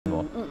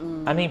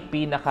Ano yung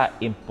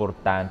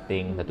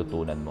pinaka-importanting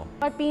natutunan mo?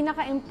 At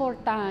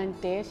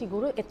pinaka-importante,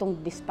 siguro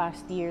itong this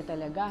past year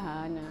talaga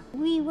na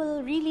we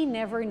will really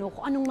never know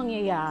kung anong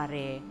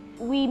mangyayari.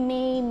 We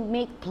may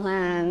make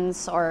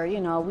plans or, you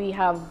know,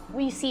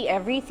 we see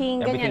everything,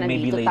 ganyan. May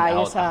be laid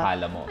out,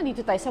 akala mo.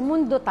 Nandito tayo sa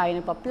mundo, tayo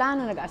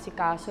nagpaplano,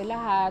 nag-aasikaso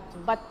lahat.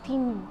 But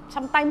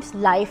sometimes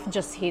life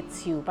just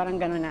hits you. Parang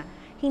gano'n na,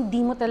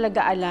 hindi mo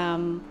talaga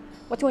alam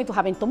what's going to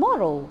happen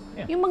tomorrow.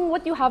 Yeah.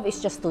 What you have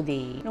is just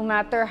today. No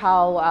matter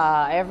how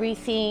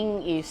everything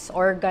is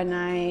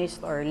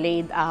organized or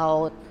laid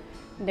out,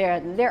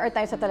 there are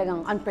times na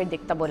talagang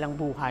unpredictable ang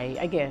buhay.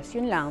 I guess,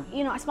 yun lang.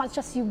 You know, as much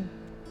as you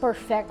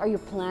perfect or you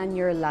plan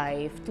your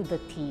life to the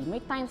T,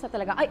 may times na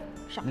talaga, ay,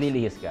 shucks.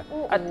 Lilihis ka.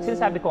 At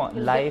sinasabi ko,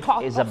 life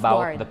is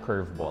about the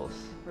curveballs.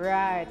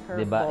 Right,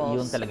 curveballs. Diba?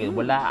 Yun talaga.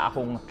 Wala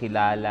akong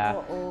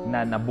kilala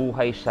na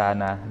nabuhay siya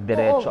na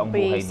diretso ang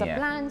buhay niya. Based sa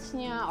plans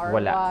niya or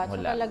what. So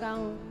talagang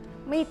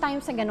may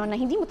times na gano'n na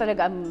hindi mo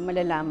talaga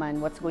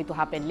malalaman what's going to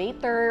happen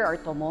later or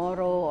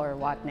tomorrow or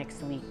what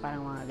next week.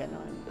 Parang mga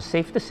gano'n.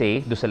 Safe to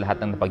say, doon sa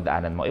lahat ng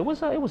napagdaanan mo, it was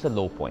a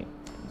low point.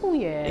 Oh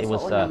yes, it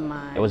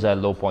was a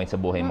low point sa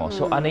buhay mo.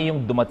 So ano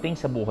yung dumating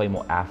sa buhay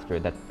mo after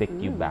that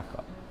picked you back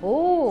up?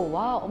 Oh,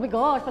 wow. Oh my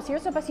gosh,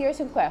 pa-serious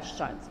yung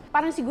questions.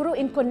 Parang siguro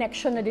in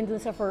connection na din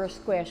dun sa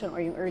first question or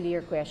yung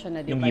earlier question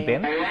na din. Yung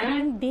ngipin?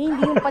 Hindi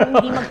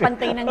hindi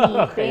magpantay ng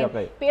ngipin.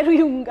 Okay. Pero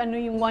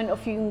yung one of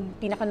yung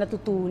pinaka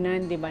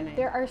natutunan, di ba?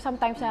 There are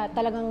sometimes na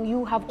talagang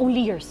you have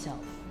only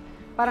yourself.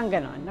 Parang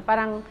ganon. Na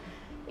parang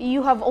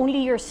you have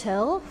only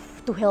yourself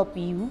to help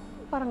you.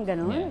 Parang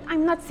ganon. Yeah.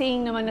 I'm not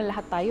saying naman na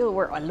lahat tayo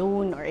we're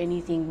alone or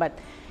anything, but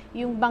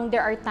yung bang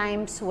there are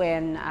times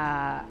when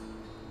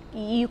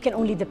you can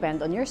only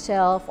depend on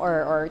yourself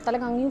or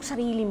talagang yung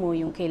sarili mo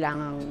yung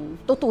kailangang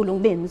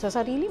tutulong din sa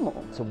sarili mo.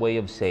 It's a way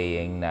of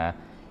saying na,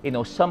 you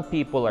know, some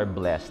people are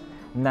blessed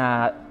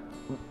na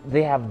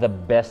they have the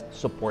best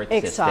support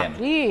system.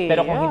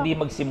 Pero kung hindi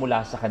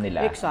magsimula sa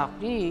kanila,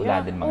 wala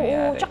din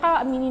mangyayari. Oo, tsaka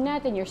aminin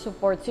natin, your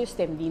support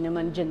system, di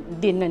naman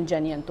din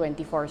nandyan yan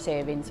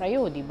 24/7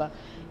 sa'yo, di ba?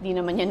 Di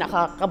naman yan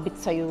nakakabit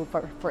sa'yo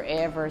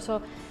forever.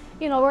 So,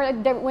 you know,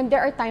 when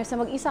there are times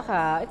na mag-isa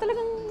ka,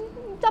 talagang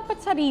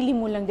dapat sarili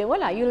mo lang din.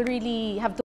 Wala, you'll really have to